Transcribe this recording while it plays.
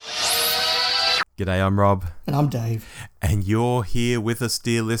G'day, I'm Rob. And I'm Dave. And you're here with us,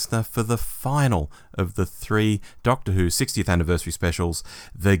 dear listener, for the final of the 3 Doctor Who 60th anniversary specials,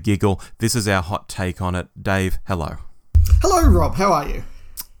 The Giggle. This is our hot take on it. Dave, hello. Hello, Rob. How are you?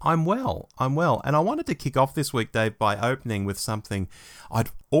 I'm well. And I wanted to kick off this week, Dave, by opening with something I'd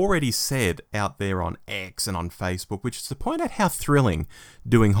already said out there on X and on Facebook, which is to point out how thrilling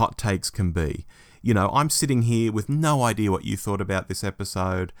doing hot takes can be. You know, I'm sitting here with no idea what you thought about this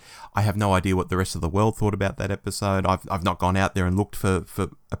episode. I have no idea what the rest of the world thought about that episode. I've not gone out there and looked for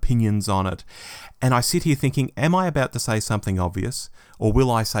opinions on it. And I sit here thinking, am I about to say something obvious? Or will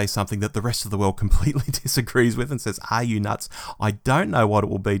I say something that the rest of the world completely disagrees with and says, are you nuts? I don't know what it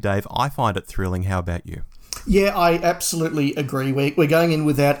will be, Dave. I find it thrilling. How about you? Yeah, I absolutely agree. We're going in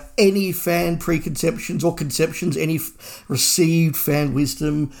without any fan preconceptions or conceptions, any received fan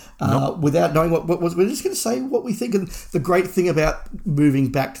wisdom, without knowing what was. We're just going to say what we think. And the great thing about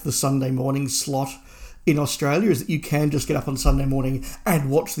moving back to the Sunday morning slot in Australia is that you can just get up on Sunday morning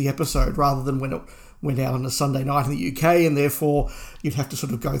and watch the episode rather than when it went out on a Sunday night in the UK, and therefore you'd have to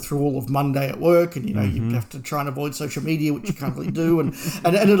sort of go through all of Monday at work, and you'd have to try and avoid social media, which you can't really do, and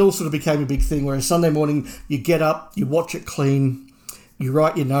it all sort of became a big thing. Whereas Sunday morning, you get up, you watch it clean, you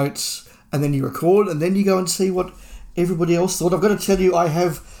write your notes, and then you record, and then you go and see what everybody else thought. I've got to tell you, I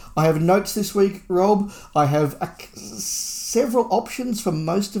have notes this week, Rob. I have several options for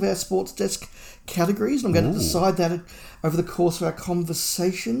most of our sports desk categories, and I'm going to decide that over the course of our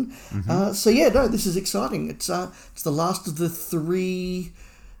conversation. This is exciting. It's the last of the 3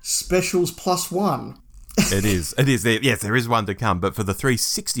 specials plus one. It is. Yes, there is one to come, but for the 3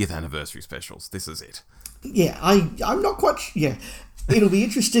 60th anniversary specials, this is it. Yeah, I'm not quite... Yeah, it'll be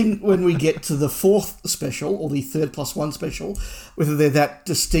interesting when we get to the 4th special, or the 3rd plus 1 special, whether they're that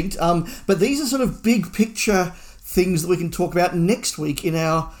distinct. But these are sort of big picture things that we can talk about next week in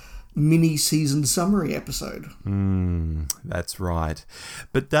our mini-season summary episode. That's right.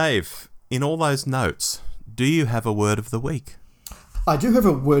 But Dave, in all those notes, do you have a word of the week? I do have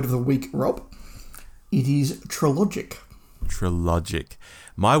a word of the week, Rob. It is trilogic. Trilogic.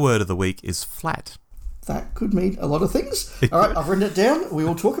 My word of the week is flat. That could mean a lot of things. All right, I've written it down. We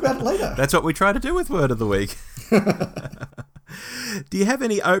will talk about it later. That's what we try to do with word of the week. Do you have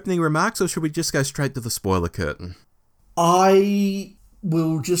any opening remarks, or should we just go straight to the spoiler curtain? I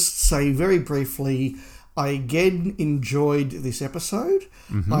will just say very briefly, I again enjoyed this episode.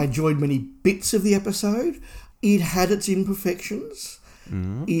 I enjoyed many bits of the episode. It had its imperfections.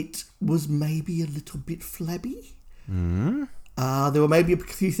 It was maybe a little bit flabby. There were maybe a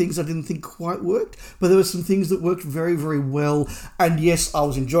few things I didn't think quite worked, but there were some things that worked very, very well. And yes, I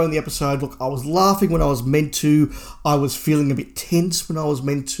was enjoying the episode. Look, I was laughing when I was meant to. I was feeling a bit tense when I was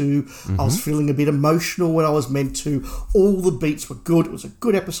meant to. I was feeling a bit emotional when I was meant to. All the beats were good. It was a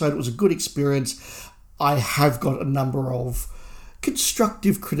good episode. It was a good experience. I have got a number of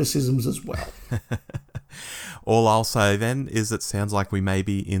constructive criticisms as well. All I'll say then is it sounds like we may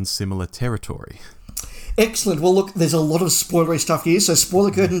be in similar territory. Excellent. Well, look, there's a lot of spoilery stuff here, so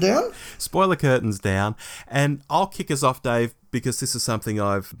spoiler curtain down. Spoiler curtains down. And I'll kick us off, Dave, because this is something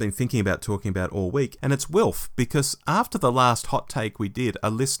I've been thinking about talking about all week, and it's Wilf, because after the last hot take we did, a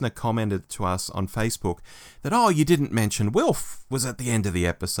listener commented to us on Facebook that, you didn't mention Wilf was at the end of the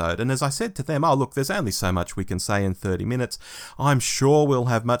episode. And as I said to them, look, there's only so much we can say in 30 minutes. I'm sure we'll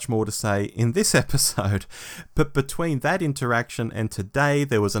have much more to say in this episode. But between that interaction and today,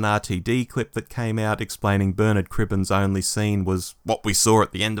 there was an RTD clip that came out explaining Bernard Cribbin's only scene was what we saw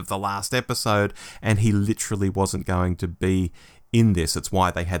at the end of the last episode, and he literally wasn't going to be in this. It's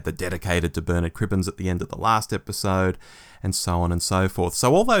why they had the dedicated to Bernard Cribbins at the end of the last episode, and so on and so forth.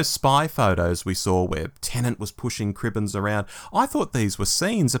 So all those spy photos we saw where Tennant was pushing Cribbins around, I thought these were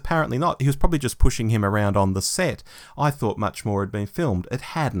scenes. Apparently not. He was probably just pushing him around on the set. I thought much more had been filmed. It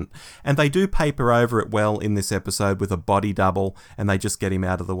hadn't. And they do paper over it well in this episode with a body double, and they just get him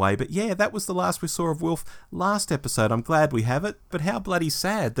out of the way. But yeah, that was the last we saw of Wilf last episode. I'm glad we have it, but how bloody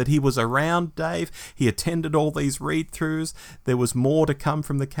sad that he was around, Dave. He attended all these read-throughs. There was more to come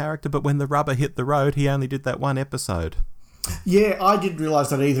from the character, but when the rubber hit the road, he only did that one episode. Yeah, I didn't realise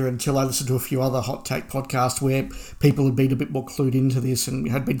that either until I listened to a few other Hot Take podcasts where people had been a bit more clued into this and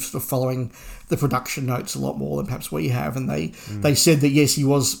had been sort of following the production notes a lot more than perhaps we have. And they said that, yes, he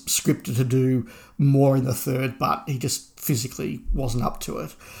was scripted to do more in the third, but he just physically wasn't up to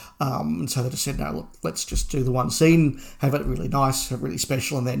it. And so they just said, no, look, let's just do the one scene, have it really nice, have it really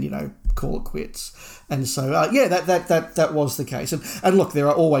special, and then, call it quits. And so, that was the case. And look, there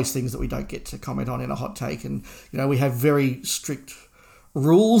are always things that we don't get to comment on in a hot take. And, we have very strict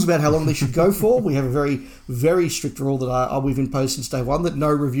rules about how long they should go for. We have a very, very strict rule that we've imposed since day one, that no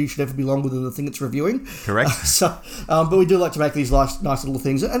review should ever be longer than the thing it's reviewing. Correct. But we do like to make these nice little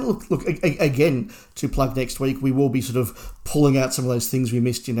things. And look, again, to plug next week, we will be sort of pulling out some of those things we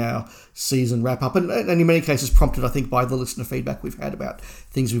missed in our season wrap-up, and in many cases prompted, I think, by the listener feedback we've had about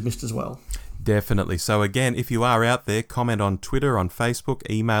things we've missed as well. Definitely. So again, if you are out there, comment on Twitter, on Facebook,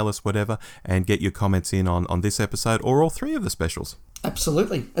 email us, whatever, and get your comments in on this episode or all three of the specials.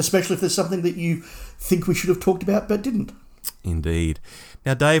 Absolutely. Especially if there's something that you think we should have talked about but didn't. Indeed.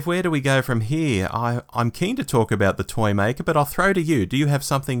 Now, Dave, where do we go from here? I'm keen to talk about the Toy Maker, but I'll throw to you. Do you have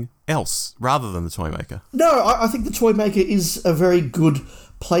something else rather than the Toy Maker? No, I think the Toy Maker is a very good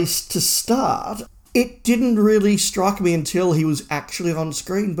place to start. It didn't really strike me until he was actually on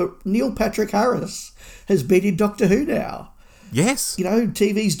screen, but Neil Patrick Harris has been in Doctor Who now. Yes. You know,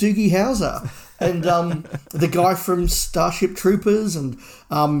 TV's Doogie Howser. And the guy from Starship Troopers and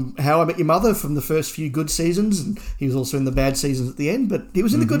How I Met Your Mother from the first few good seasons. And he was also in the bad seasons at the end, but he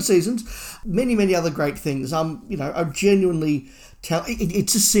was in the good seasons. Many, many other great things. I'm genuinely...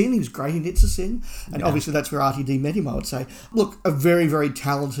 It's a Sin. He was great in It's a Sin. And obviously that's where RTD met him, I would say. Look, a very, very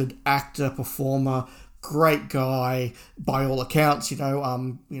talented actor, performer, great guy by all accounts. He's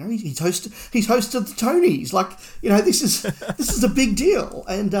hosted the Tonys. Like, this is a big deal.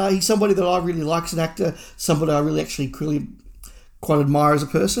 And he's somebody that I really like as an actor, somebody I really quite admire as a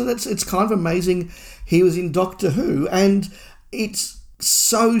person. It's kind of amazing he was in Doctor Who, and it's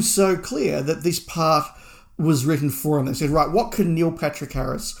so clear that this part was written for him. They said, right, what can Neil Patrick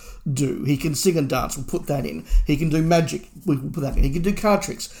Harris do? He can sing and dance, we'll put that in. He can do magic, we'll put that in. He can do card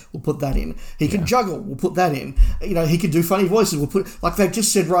tricks, we'll put that in. He can juggle, we'll put that in. He can do funny voices, they've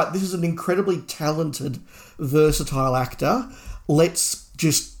just said, right, this is an incredibly talented, versatile actor. Let's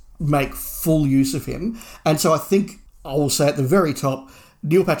just make full use of him. And so I think I will say at the very top,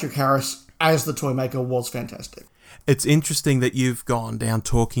 Neil Patrick Harris as the Toy Maker was fantastic. It's interesting that you've gone down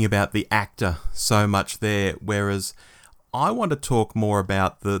talking about the actor so much there, whereas I want to talk more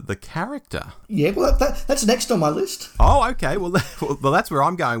about the character. Yeah, well, that's next on my list. Oh, okay. Well, that's where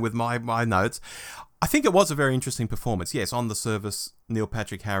I'm going with my notes. I think it was a very interesting performance. Yes, on the surface, Neil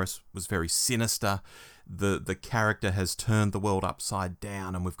Patrick Harris was very sinister. The character has turned the world upside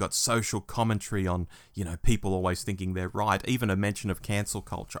down, and we've got social commentary on, people always thinking they're right, even a mention of cancel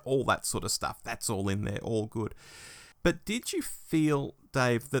culture, all that sort of stuff. That's all in there, all good. But did you feel,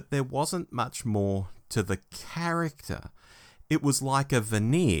 Dave, that there wasn't much more to the character? It was like a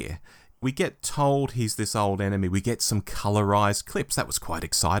veneer. We get told he's this old enemy. We get some colorized clips. That was quite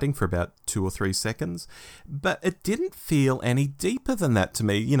exciting for about 2 or 3 seconds. But it didn't feel any deeper than that to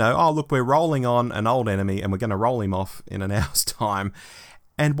me. Look, we're rolling on an old enemy and we're going to roll him off in an hour's time.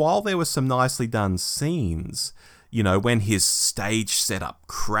 And while there were some nicely done scenes, when his stage setup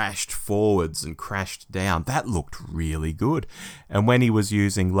crashed forwards and crashed down, that looked really good. And when he was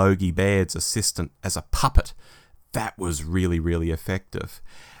using Logie Baird's assistant as a puppet, that was really, really effective.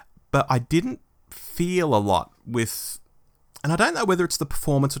 But I didn't feel a lot with... And I don't know whether it's the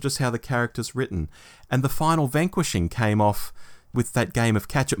performance or just how the character's written. And the final vanquishing came off with that game of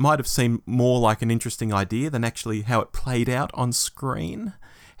catch. It might have seemed more like an interesting idea than actually how it played out on screen.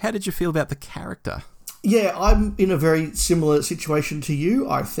 How did you feel about the character? Yeah, I'm in a very similar situation to you,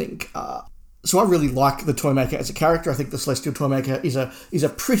 I think. So I really like the Toy Maker as a character. I think the Celestial Toy Maker is a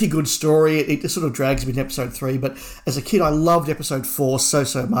pretty good story. It sort of drags me in episode 3, but as a kid I loved episode 4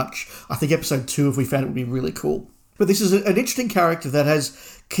 so much. I think episode 2, if we found it, would be really cool. But this is an interesting character that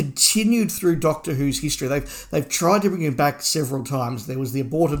has continued through Doctor Who's history. They've tried to bring him back several times. There was the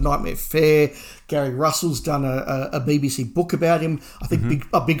aborted Nightmare Fair. Gary Russell's done a BBC book about him. I think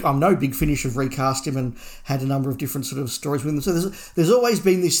Big Finish have recast him and had a number of different sort of stories with him. So there's always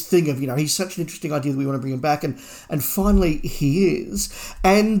been this thing of, he's such an interesting idea that we want to bring him back, and finally he is.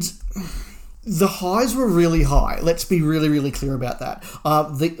 And the highs were really high. Let's be really, really clear about that.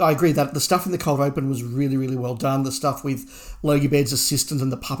 I agree that the stuff in the cold open was really, really well done. The stuff with Logie Baird's assistant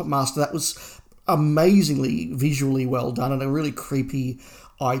and the Puppet Master, that was amazingly visually well done and a really creepy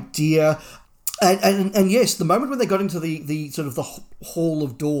idea. And yes, the moment when they got into the sort of the hall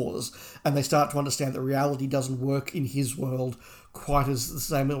of doors and they start to understand that reality doesn't work in his world quite as the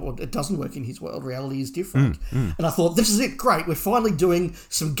same, or it doesn't work in his world, reality is different. And I thought, this is it, great, we're finally doing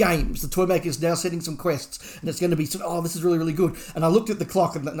some games. The Toy Maker is now setting some quests, and it's going to be, this is really, really good. And I looked at the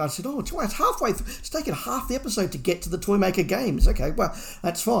clock and I said, it's halfway through. It's taken half the episode to get to the Toy Maker games. Okay, well,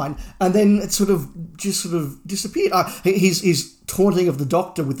 that's fine. And then it sort of disappeared. His taunting of the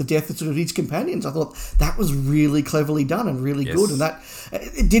Doctor with the death of sort of his companions, I thought that was really cleverly done and really good. And that,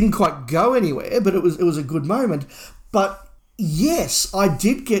 it didn't quite go anywhere, but it was a good moment. But Yes, I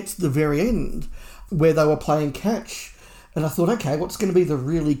did get to the very end where they were playing catch, and I thought, okay, what's going to be the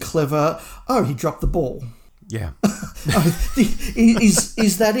really clever? Oh, he dropped the ball. Yeah.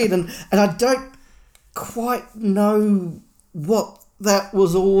 Is that it? And I don't quite know what that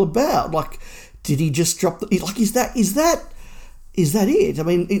was all about. Like, did he just drop the? Like, is that it? I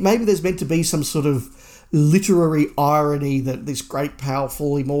mean, maybe there's meant to be some sort of literary irony that this great,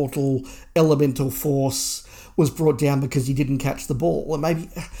 powerful, immortal, elemental force was brought down because he didn't catch the ball, or maybe,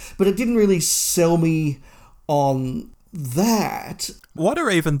 but it didn't really sell me on that. What are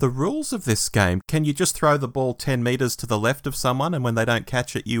even the rules of this game? Can you just throw the ball 10 metres to the left of someone and when they don't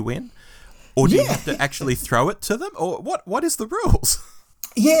catch it, you win? Or do you have to actually throw it to them? Or what is the rules?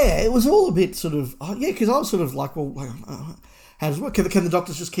 Yeah, it was all a bit sort of... because I was sort of like, well, how does it work? Can the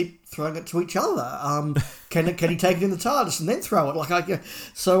doctors just keep throwing it to each other? Can he take it in the TARDIS and then throw it? And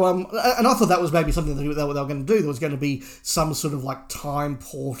I thought that was maybe something that they were going to do. There was going to be some sort of like time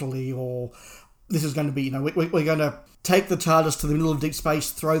portal-y, or this is going to be, we're going to take the TARDIS to the middle of deep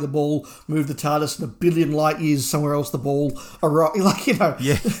space, throw the ball, move the TARDIS in a billion light years somewhere else, the ball arrive.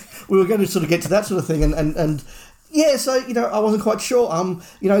 Yeah. We were going to sort of get to that sort of thing, and yeah, so I wasn't quite sure.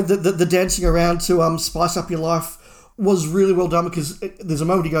 The dancing around to spice up your life was really well done, because there's a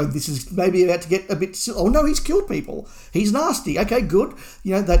moment you go, this is maybe about to get a bit silly. Oh no, he's killed people. He's nasty. Okay, good.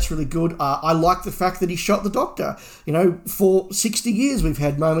 That's really good. I like the fact that he shot the Doctor. For 60 years we've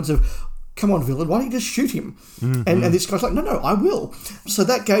had moments of, come on, villain, why don't you just shoot him? Mm-hmm. And this guy's like, no, I will. So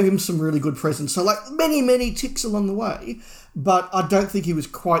that gave him some really good presence. So like many, many ticks along the way, but I don't think he was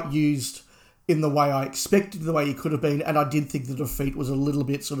quite used in the way I expected, the way he could have been, and I did think the defeat was a little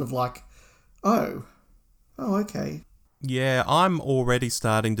bit sort of like, oh, okay. Yeah, I'm already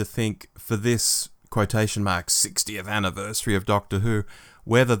starting to think, for this quotation mark 60th anniversary of Doctor Who,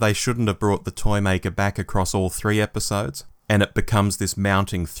 whether they shouldn't have brought the Toymaker back across all 3 episodes, and it becomes this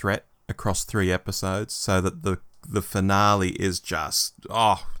mounting threat across 3 episodes, so that the finale is just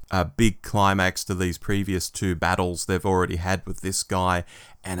a big climax to these previous 2 battles they've already had with this guy,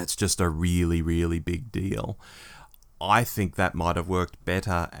 and it's just a really, really big deal. I think that might have worked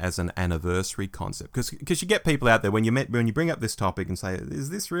better as an anniversary concept, because you get people out there when you bring up this topic and say, is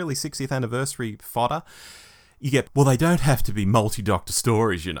this really 60th anniversary fodder? You get, well, they don't have to be multi-Doctor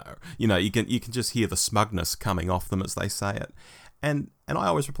stories, you can just hear the smugness coming off them as they say it. And I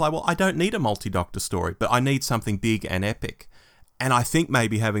always reply, well, I don't need a multi-Doctor story, but I need something big and epic. And I think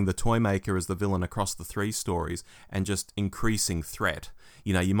maybe having the Toymaker as the villain across the 3 stories and just increasing threat.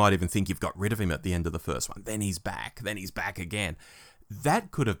 You might even think you've got rid of him at the end of the first one. Then he's back again.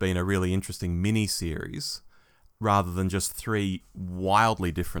 That could have been a really interesting mini-series rather than just 3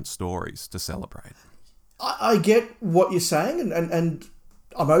 wildly different stories to celebrate. I get what you're saying, and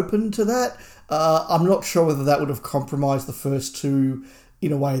I'm open to that. I'm not sure whether that would have compromised the first 2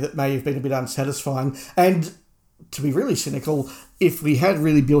 in a way that may have been a bit unsatisfying. And to be really cynical, if we had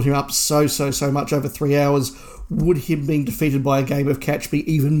really built him up so much over 3 hours, would him being defeated by a game of catch be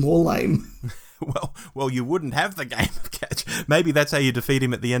even more lame? Well, you wouldn't have the game of catch. Maybe that's how you defeat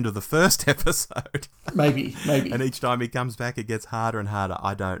him at the end of the first episode. Maybe. And each time he comes back, it gets harder and harder.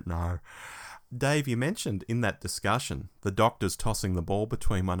 I don't know. Dave, you mentioned in that discussion the Doctors tossing the ball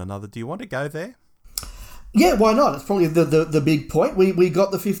between one another. Do you want to go there? Yeah, why not? It's probably the big point. We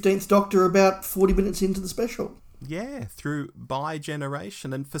got the 15th Doctor about 40 minutes into the special. Yeah, through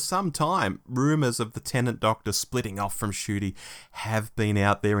bi-generation, and for some time, rumours of the Tenant Doctor splitting off from Ncuti have been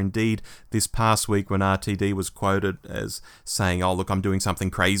out there. Indeed, this past week when RTD was quoted as saying, oh, look, I'm doing something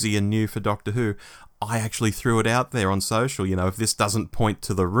crazy and new for Doctor Who, I actually threw it out there on social. If this doesn't point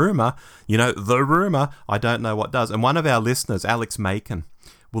to the rumour, I don't know what does. And one of our listeners, Alex Macon,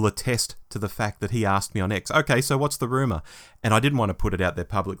 will attest to the fact that he asked me on X, okay, so what's the rumour? And I didn't want to put it out there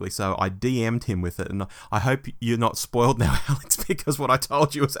publicly, so I DM'd him with it. And I hope you're not spoiled now, Alex, because what I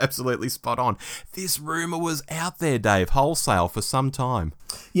told you was absolutely spot on. This rumour was out there, Dave, wholesale for some time.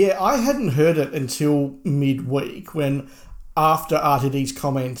 Yeah, I hadn't heard it until midweek, when after RTD's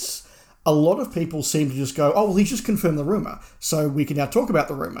comments, a lot of people seem to just go, oh, well, he's just confirmed the rumour, so we can now talk about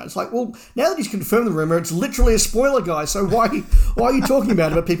the rumour. It's like, well, now that he's confirmed the rumour, it's literally a spoiler, guys, so why are you talking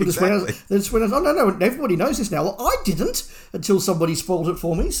about it? But people exactly. just went, oh, no, everybody knows this now. Well, I didn't until somebody spoiled it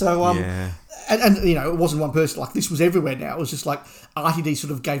for me, so... yeah. And it wasn't one person, like, this was everywhere now. It was just like RTD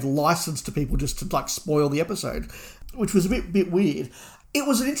sort of gave license to people just to, like, spoil the episode, which was a bit weird. It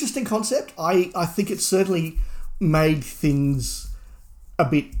was an interesting concept. I think it certainly made things a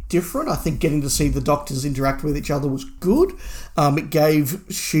bit different. I think getting to see the Doctors interact with each other was good. It gave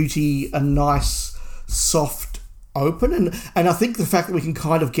Ncuti a nice, soft open, and I think the fact that we can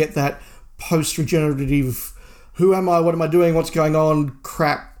kind of get that post-regenerative who am I, what am I doing, what's going on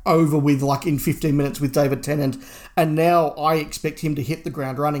crap over with, like, in 15 minutes with David Tennant, and now I expect him to hit the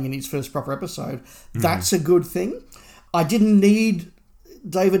ground running in his first proper episode. That's a good thing. I didn't need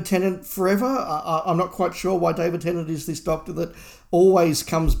David Tennant forever. I'm not quite sure why David Tennant is this doctor that always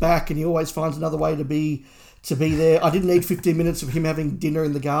comes back and he always finds another way to be there. I didn't need 15 minutes of him having dinner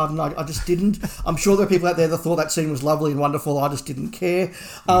in the garden. I just didn't. I'm sure there are people out there that thought that scene was lovely and wonderful. I just didn't care.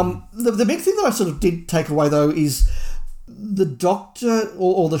 The big thing that I sort of did take away, though, is the Doctor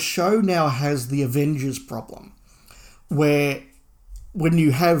or the show now has the Avengers problem, where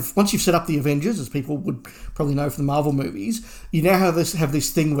once you've set up the Avengers, as people would probably know from the Marvel movies, you now have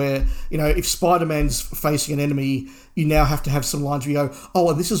this thing where, if Spider-Man's facing an enemy, you now have to have some lines where you go, oh,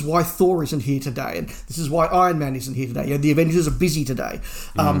 and this is why Thor isn't here today, and this is why Iron Man isn't here today. The Avengers are busy today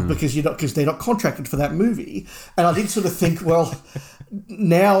because they're not contracted for that movie. And I did sort of think, well,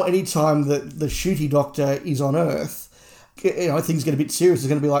 now anytime that the shooty Doctor is on Earth, things get a bit serious. It's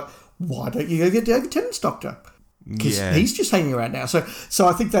going to be like, why don't you go get David Tennant's Doctor? Because he's just hanging around now. So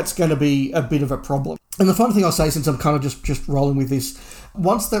I think that's going to be a bit of a problem. And the final thing I'll say, since I'm kind of just rolling with this,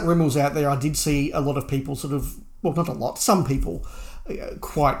 once that rumour was out there, I did see a lot of people not a lot, some people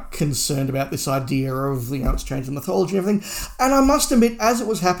quite concerned about this idea of, it's changing mythology and everything. And I must admit, as it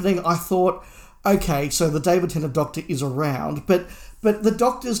was happening, I thought, okay, so the David Tennant Doctor is around, but the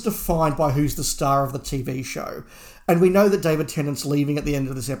Doctor's defined by who's the star of the TV show. And we know that David Tennant's leaving at the end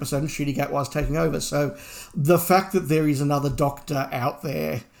of this episode and Ncuti Gatwa's taking over. So the fact that there is another Doctor out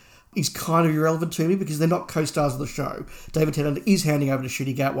there is kind of irrelevant to me because they're not co-stars of the show. David Tennant is handing over to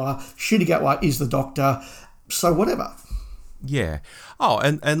Ncuti Gatwa. Ncuti Gatwa is the Doctor. So whatever. Yeah. Oh,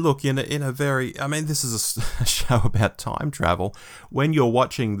 and look, in a very... I mean, this is a show about time travel. When you're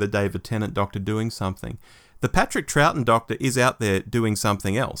watching the David Tennant Doctor doing something, the Patrick Troughton Doctor is out there doing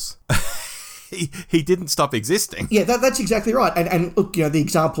something else. He didn't stop existing. Yeah, that's exactly right. And look, the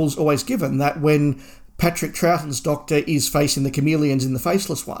example's always given that when Patrick Troughton's Doctor is facing the chameleons in the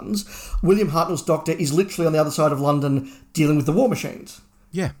Faceless Ones, William Hartnell's Doctor is literally on the other side of London dealing with the war machines.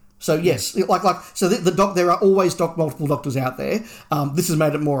 Yeah. So yes, so there are always multiple Doctors out there. This has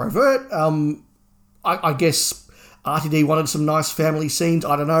made it more overt. I guess RTD wanted some nice family scenes.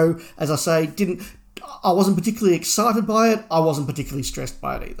 I don't know. As I say, I wasn't particularly excited by it. I wasn't particularly stressed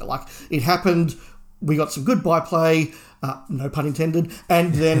by it either. Like, it happened. We got some good byplay, no pun intended,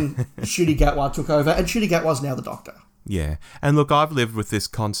 and then Ncuti Gatwa took over, and Ncuti Gatwa's now the Doctor. Yeah, and look, I've lived with this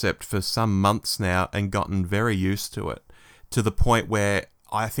concept for some months now and gotten very used to it, to the point where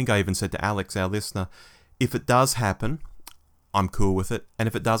I think I even said to Alex, our listener, if it does happen, I'm cool with it, and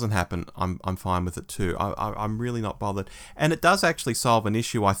if it doesn't happen, I'm fine with it too. I'm really not bothered. And it does actually solve an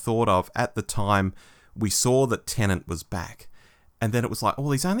issue I thought of at the time we saw that Tennant was back. And then it was like,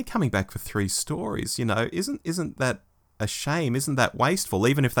 oh, he's only coming back for 3 stories, Isn't that a shame? Isn't that wasteful?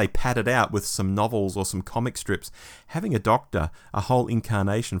 Even if they pad it out with some novels or some comic strips, having a Doctor, a whole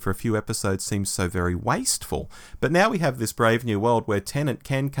incarnation for a few episodes seems so very wasteful. But now we have this brave new world where Tennant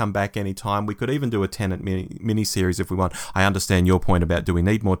can come back anytime. We could even do a Tennant mini-series if we want. I understand your point about do we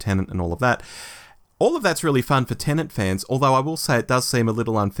need more Tennant and all of that. All of that's really fun for Tennant fans, although I will say it does seem a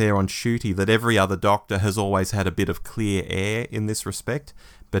little unfair on Ncuti that every other Doctor has always had a bit of clear air in this respect,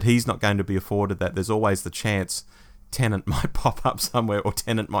 but he's not going to be afforded that. There's always the chance Tennant might pop up somewhere or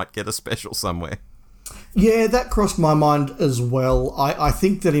Tennant might get a special somewhere. Yeah, that crossed my mind as well. I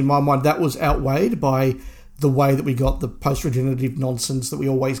think that in my mind that was outweighed by the way that we got the post-regenerative nonsense that we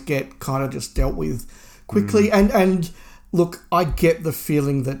always get kind of just dealt with quickly. And look, I get the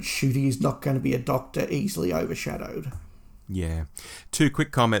feeling that Ncuti is not going to be a Doctor easily overshadowed. Yeah. 2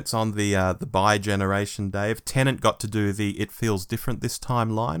 quick comments on the bi-generation, Dave. Tennant got to do the "It feels different this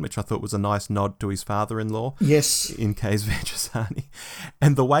time" line, which I thought was a nice nod to his father-in-law. Yes. In K's Vajasani.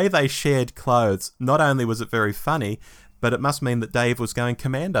 And the way they shared clothes, not only was it very funny, but it must mean that Dave was going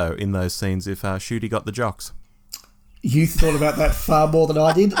commando in those scenes if Ncuti got the jocks. You thought about that far more than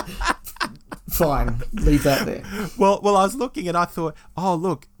I did. Fine, leave that there. Well, I was looking and I thought, oh,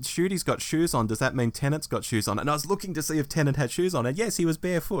 look, Ncuti's got shoes on. Does that mean Tennant's got shoes on? And I was looking to see if Tennant had shoes on. And yes, he was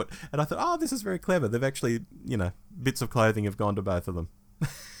barefoot. And I thought, oh, this is very clever. They've actually, bits of clothing have gone to both of them.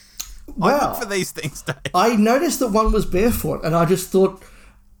 Wow. I look for these things, Dave. I noticed that one was barefoot and I just thought,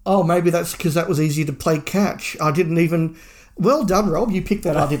 oh, maybe that's because that was easier to play catch. I didn't even... Well done, Rob. You picked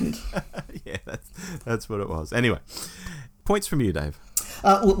that. I didn't. Yeah, that's what it was. Anyway, points from you, Dave.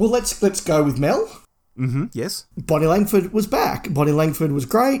 Well, let's go with Mel. Mm-hmm, yes. Bonnie Langford was back. Bonnie Langford was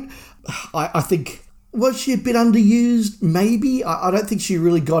great. I think, was she a bit underused? Maybe. I don't think she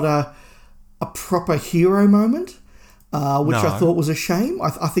really got a proper hero moment, which I thought was a shame.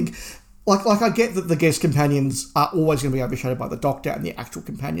 I think Like I get that the guest companions are always going to be overshadowed by the Doctor and the actual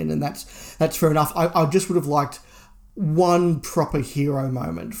companion, and that's fair enough. I just would have liked one proper hero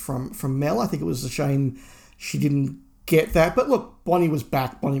moment from Mel. I think it was a shame she didn't get that. But look, Bonnie was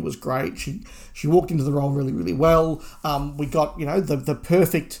back. Bonnie was great. She walked into the role really, really well. We got, the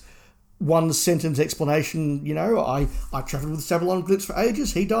perfect one sentence explanation. I travelled with Savalon Glitz for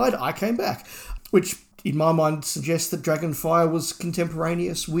ages. He died. I came back, which in my mind suggests that Dragonfire was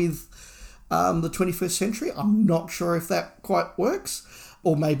contemporaneous with the 21st century. I'm not sure if that quite works,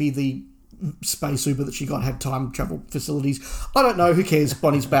 or maybe the space Uber that she got had time travel facilities. I don't know. Who cares?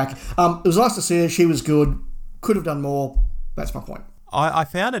 Bonnie's back. It was nice to see her. She was good. Could have done more. That's my point. I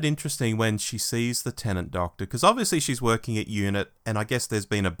found it interesting when she sees the Tenant Doctor, because obviously she's working at Unit, and I guess there's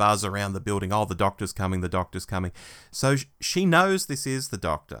been a buzz around the building, the Doctor's coming, the Doctor's coming. So she knows this is the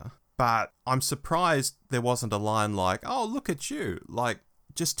Doctor, but I'm surprised there wasn't a line like, oh, look at you, like,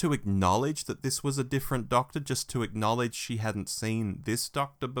 just to acknowledge that this was a different Doctor, just to acknowledge she hadn't seen this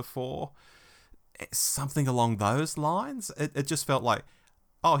Doctor before. Something along those lines. It just felt like,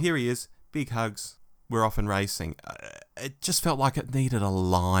 oh, here he is, big hugs, we're off and racing. It just felt like it needed a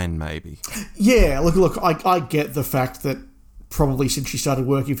line, maybe. Yeah, look, I get the fact that probably since she started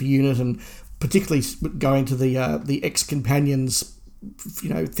working for Unit, and particularly going to the ex-companions,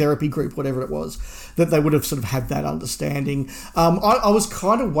 therapy group, whatever it was, that they would have sort of had that understanding. I was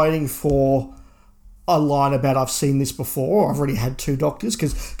kind of waiting for a line about, I've seen this before, I've already had two Doctors,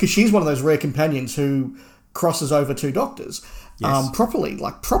 because she's one of those rare companions who crosses over two Doctors. Yes.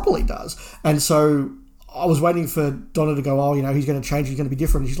 Properly does. And so I was waiting for Donna to go, oh, he's going to change, he's going to be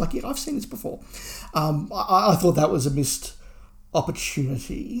different. And she's like, yeah, I've seen this before. I thought that was a missed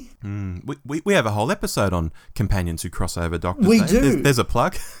opportunity. We have a whole episode on companions who cross over Doctors. We do. There's a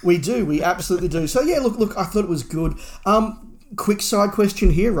plug. We do. We absolutely do. So, yeah, look, I thought it was good. Quick side question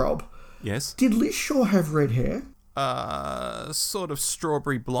here, Rob. Yes? Did Liz Shaw have red hair? Sort of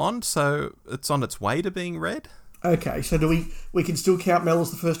strawberry blonde, so it's on its way to being red. Okay, so do we can still count Mel as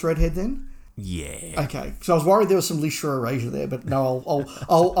the first redhead then? Yeah. Okay, so I was worried there was some Liz Shaw erasure there, but no,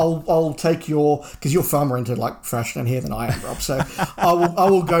 I'll take your, because you're far more into like fashion and hair than I am, Rob. So I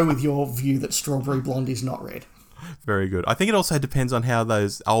will go with your view that strawberry blonde is not red. Very good. I think it also depends on how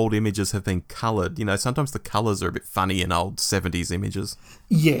those old images have been coloured. Sometimes the colours are a bit funny in old 70s images.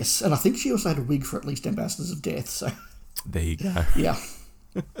 Yes, and I think she also had a wig for at least Ambassadors of Death. So there you go. Yeah.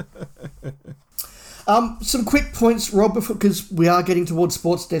 Some quick points, Rob, because we are getting towards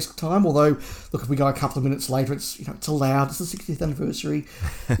sports desk time. Although, look, if we go a couple of minutes later, it's it's allowed. It's the 60th anniversary.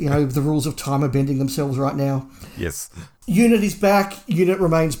 The rules of time are bending themselves right now. Yes. Unit is back. Unit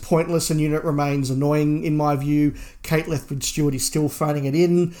remains pointless, and Unit remains annoying in my view. Kate Lethbridge-Stewart is still phoning it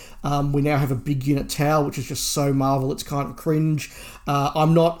in. We now have a big Unit towel, which is just so Marvel. It's kind of cringe.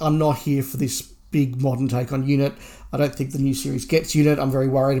 I'm not here for this big modern take on Unit. I don't think the new series gets Unit. I'm very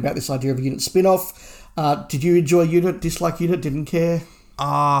worried about this idea of a Unit spin-off. Did you enjoy Unit, dislike Unit, didn't care?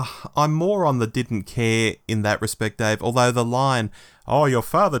 I'm more on the didn't care in that respect, Dave. Although the line, oh, your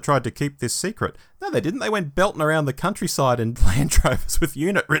father tried to keep this secret. No, they didn't. They went belting around the countryside in Land Rovers with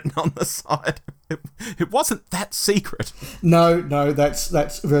Unit written on the side. It wasn't that secret. No,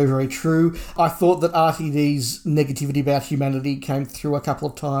 that's very, very true. I thought that RTD's negativity about humanity came through a couple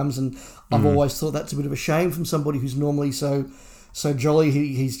of times, and I've always thought that's a bit of a shame from somebody who's normally so jolly.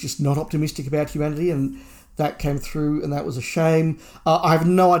 He's just not optimistic about humanity, and that came through, and that was a shame. I have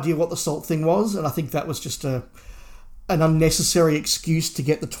no idea what the salt thing was, and I think that was just an unnecessary excuse to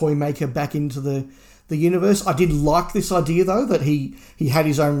get the toy maker back into the universe. I did like this idea, though, that he had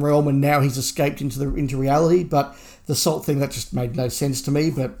his own realm and now he's escaped into reality, but the salt thing, that just made no sense to me,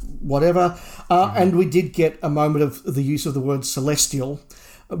 but whatever. And we did get a moment of the use of the word celestial,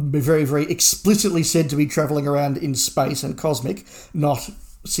 very, very explicitly said to be travelling around in space and cosmic, not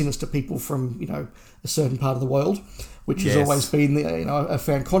sinister people from, a certain part of the world, which has always been, a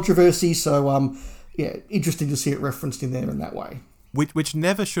fan controversy. So, interesting to see it referenced in there in that way. Which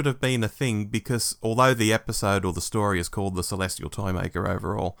never should have been a thing, because although the episode or the story is called The Celestial Toymaker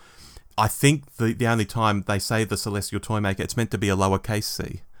overall, I think the only time they say The Celestial Toymaker, it's meant to be a lowercase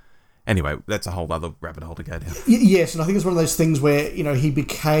c. Anyway, that's a whole other rabbit hole to go down. Yes, and I think it's one of those things where, he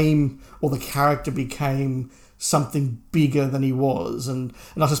became, or the character became something bigger than he was. And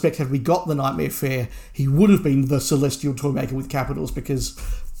I suspect had we got the Nightmare Fair, he would have been the Celestial Toymaker with capitals, because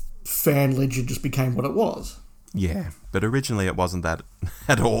fan legend just became what it was. Yeah, but originally it wasn't that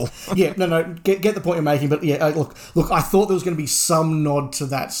at all. Yeah, no, get the point you're making, but yeah, look, I thought there was going to be some nod to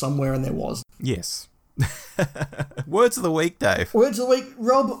that somewhere, and there was. Yes. Words of the week, Dave. Words of the week.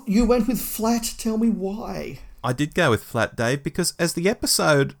 Rob, you went with flat. Tell me why. I did go with flat, Dave, because as the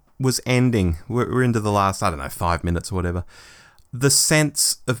episode was ending, we're into the last, 5 minutes or whatever, the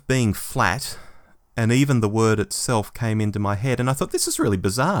sense of being flat and even the word itself came into my head, and I thought, this is really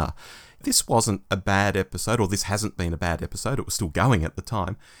bizarre. This wasn't a bad episode, or this hasn't been a bad episode. It was still going at the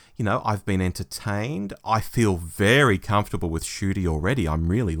time. I've been entertained. I feel very comfortable with Shooty already. I'm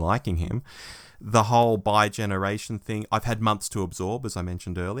really liking him. The whole bi-generation thing, I've had months to absorb, as I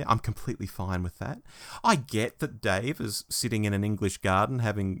mentioned earlier. I'm completely fine with that. I get that Dave is sitting in an English garden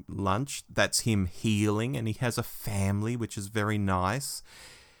having lunch. That's him healing, and he has a family, which is very nice.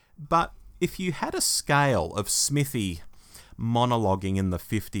 But if you had a scale of Smithy monologuing in the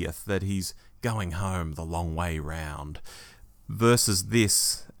 50th that he's going home the long way round versus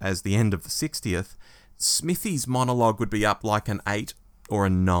this as the end of the 60th, Smithy's monologue would be up like an 8 or a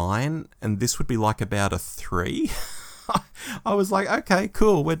 9, and this would be like about a 3. I was like, okay,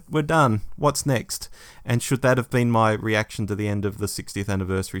 cool, we're done. What's next? And should that have been my reaction to the end of the 60th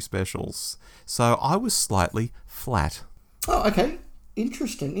anniversary specials? So I was slightly flat. Oh, okay.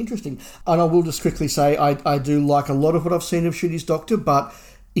 Interesting. And I will just quickly say I do like a lot of what I've seen of Shooty's Doctor, but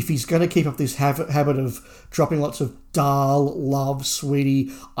if he's going to keep up this habit of dropping lots of "darl," "love,"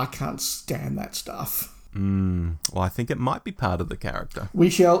 "sweetie," I can't stand that stuff. Well, I think it might be part of the character. We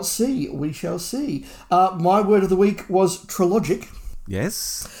shall see. My word of the week was trilogic.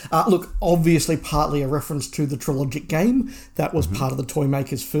 Yes. Look, obviously partly a reference to the trilogic game. That was part of the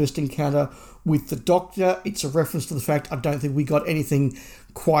Toymaker's first encounter with the Doctor. It's a reference to the fact I don't think we got anything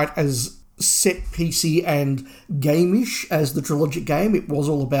quite as set-piecey and game-ish as the trilogic game. It was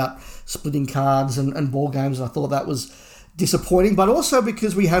all about splitting cards and ball games, and I thought that was disappointing, but also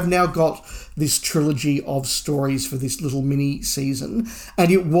because we have now got this trilogy of stories for this little mini season,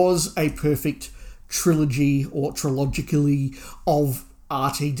 and it was a perfect trilogy or trilogically of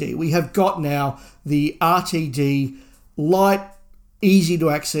RTD. We have got now the RTD light, easy to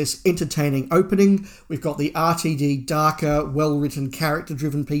access, entertaining opening. We've got the RTD darker, well-written,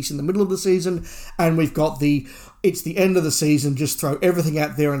 character-driven piece in the middle of the season, and we've got it's the end of the season, just throw everything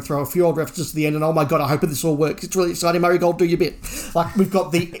out there and throw a few old references to the end, and oh my god, I hope this all works. It's really exciting. Marigold, do your bit. Like, we've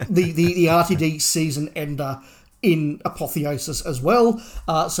got the RTD season ender in apotheosis as well.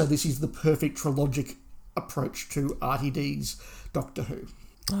 So this is the perfect trilogic approach to RTD's Doctor Who.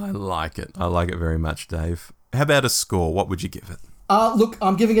 I like it. I like it very much, Dave. How about a score? What would you give it? Look,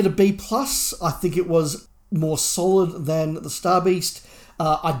 I'm giving it a B+. I think it was more solid than the Star Beast.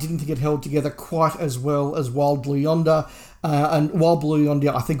 I didn't think it held together quite as well as Wild Blue Yonder. And Wild Blue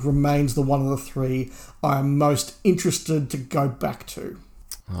Yonder, I think, remains the one of the three I'm most interested to go back to.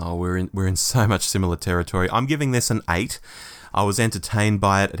 Oh, we're in so much similar territory. I'm giving this an 8. I was entertained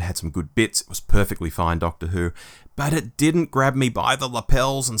by it. It had some good bits. It was perfectly fine Doctor Who. But it didn't grab me by the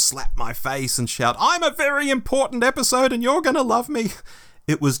lapels and slap my face and shout, I'm a very important episode and you're going to love me.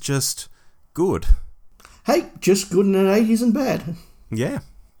 It was just good. Hey, just good and an 8 isn't bad. Yeah.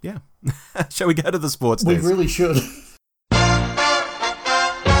 Shall we go to the sports We desk? really should.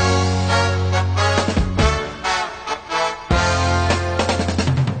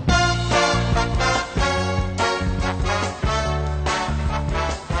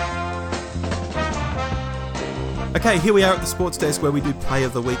 Okay, here we are at the sports desk where we do play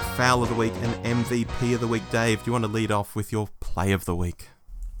of the week, foul of the week, and MVP of the week. Dave, do you want to lead off with your play of the week?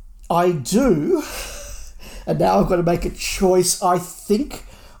 I do. And now I've got to make a choice. I think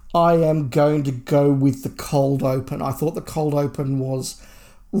I am going to go with the cold open. I thought the cold open was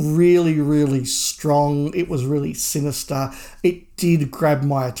really, really strong. It was really sinister. It did grab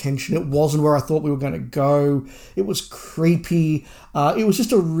my attention. It wasn't where I thought we were going to go. It was creepy. It was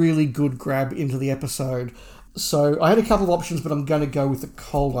just a really good grab into the episode. So I had a couple of options, but I'm going to go with the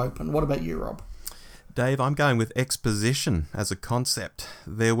cold open. What about you, Rob? Dave, I'm going with exposition as a concept.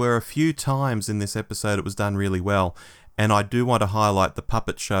 There were a few times in this episode it was done really well, and I do want to highlight the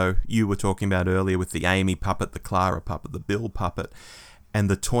puppet show you were talking about earlier with the Amy puppet, the Clara puppet, the Bill puppet, and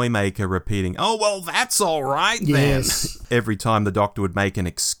the Toymaker repeating, oh, well, that's all right then. Yes. Every time the Doctor would make an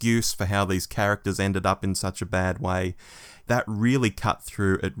excuse for how these characters ended up in such a bad way. That really cut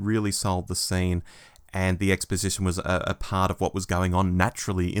through. It really sold the scene. And the exposition was a part of what was going on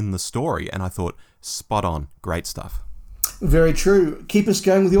naturally in the story. And I thought, spot on. Great stuff. Very true. Keep us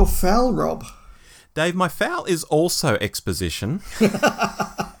going with your foul, Rob. Dave, my foul is also exposition.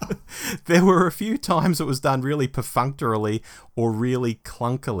 There were a few times it was done really perfunctorily or really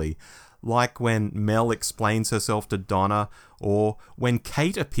clunkily. like when Mel explains herself to Donna, or when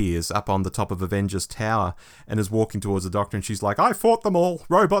Kate appears up on the top of Avengers Tower and is walking towards the Doctor and she's like, I fought them all,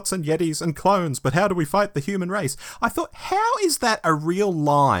 robots and yetis and clones, but how do we fight the human race? I thought, how is that a real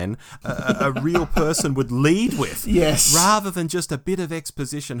line a real person would lead with? Yes. Rather than just a bit of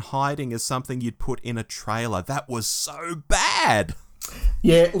exposition hiding as something you'd put in a trailer. That was so bad.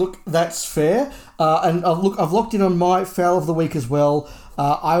 Yeah, look, that's fair. And I've locked in on my foul of the week as well.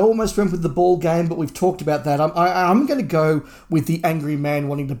 I almost went with the ball game, but we've talked about that. I'm going to go with the angry man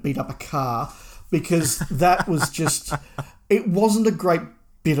wanting to beat up a car, because that was just... It wasn't a great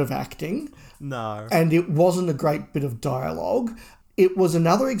bit of acting. No. And it wasn't a great bit of dialogue. It was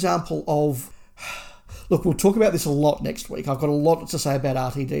another example of... Look, we'll talk about this a lot next week. I've got a lot to say about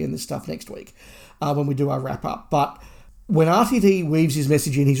RTD and this stuff next week when we do our wrap-up. But when RTD weaves his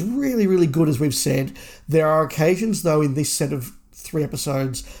message in, he's really, really good, as we've said. There are occasions, though, in this set of 3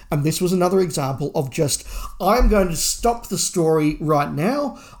 episodes, and this was another example of just, I'm going to stop the story right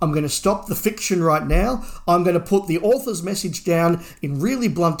now, I'm going to stop the fiction right now, I'm going to put the author's message down in really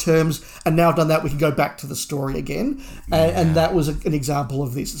blunt terms, and now I've done that, we can go back to the story again. And that was an example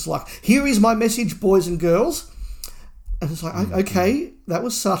of this. It's like, here is my message, boys and girls. And it's like, okay, that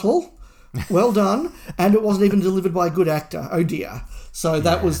was subtle. Well done. And it wasn't even delivered by a good actor. Oh dear. So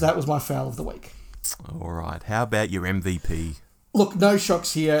that was my foul of the week. All right. How about your MVP? Look, no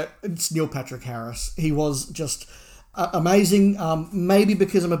shocks here. It's Neil Patrick Harris. He was just amazing. Maybe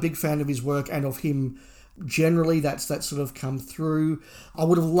because I'm a big fan of his work and of him generally, that's sort of come through. I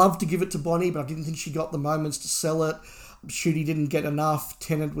would have loved to give it to Bonnie, but I didn't think she got the moments to sell it. Shooty didn't get enough.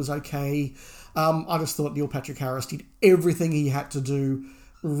 Tennant was okay. I just thought Neil Patrick Harris did everything he had to do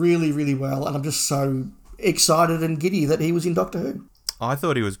really, really well, and I'm just so excited and giddy that he was in Doctor Who. I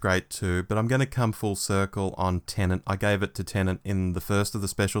thought he was great too, but I'm going to come full circle on Tennant. I gave it to Tennant in the first of the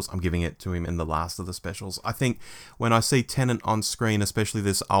specials. I'm giving it to him in the last of the specials. I think when I see Tennant on screen, especially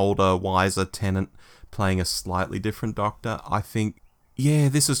this older, wiser Tennant playing a slightly different Doctor, I think, yeah,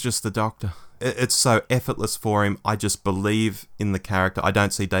 this is just the Doctor. It's so effortless for him. I just believe in the character. I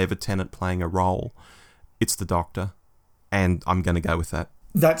don't see David Tennant playing a role. It's the Doctor, and I'm going to go with that.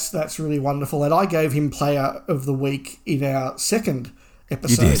 That's really wonderful. And I gave him Player of the Week in our second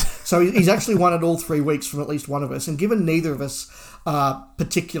episode. You did. So he's actually won it all 3 weeks from at least one of us. And given neither of us are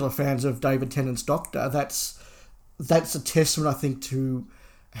particular fans of David Tennant's Doctor, that's a testament, I think, to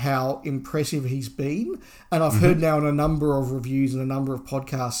how impressive he's been. And I've heard now in a number of reviews and a number of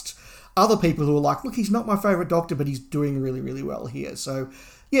podcasts, other people who are like, look, he's not my favourite Doctor, but he's doing really, really well here. So,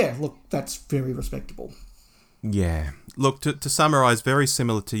 yeah, look, that's very respectable. Yeah. Look, to summarise, very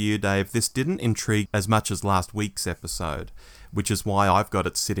similar to you, Dave, this didn't intrigue as much as last week's episode, which is why I've got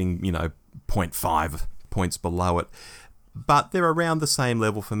it sitting, 0.5 points below it. But they're around the same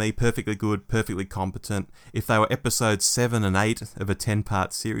level for me, perfectly good, perfectly competent. If they were episodes 7 and 8 of a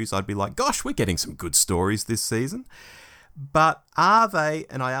 10-part series, I'd be like, gosh, we're getting some good stories this season. But are they,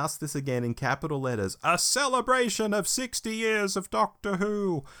 and I ask this again in capital letters, a celebration of 60 years of Doctor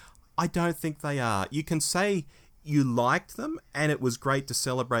Who? I don't think they are. You can say you liked them, and it was great to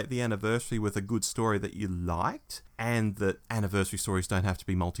celebrate the anniversary with a good story that you liked, and that anniversary stories don't have to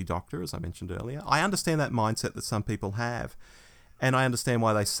be multi-Doctor, as I mentioned earlier. I understand that mindset that some people have, and I understand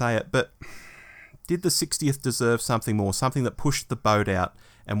why they say it, but did the 60th deserve something more, something that pushed the boat out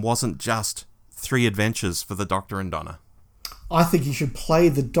and wasn't just 3 adventures for the Doctor and Donna? I think you should play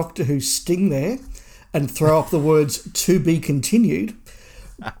the Doctor Who sting there and throw up the words "to be continued,"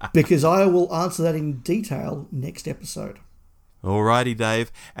 because I will answer that in detail next episode. Alrighty,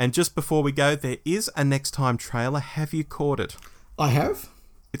 Dave. And just before we go, there is a next time trailer. Have you caught it? I have.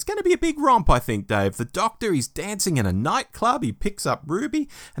 It's going to be a big romp, I think, Dave. The Doctor is dancing in a nightclub. He picks up Ruby,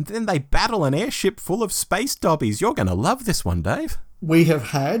 and then they battle an airship full of space dobbies. You're going to love this one, Dave. We have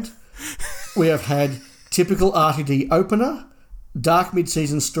had typical RTD opener, dark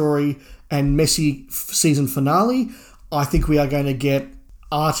mid-season story, and messy season finale. I think we are going to get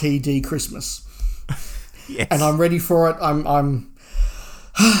RTD Christmas. Yes. And I'm ready for it. I'm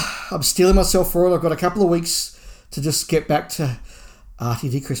steeling myself for it. I've got a couple of weeks to just get back to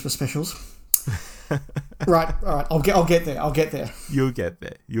RTD Christmas specials. Right, all right. I'll get there. You'll get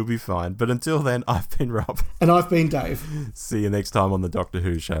there. You'll be fine. But until then, I've been Rob. And I've been Dave. See you next time on the Doctor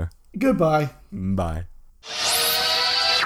Who show. Goodbye. Bye.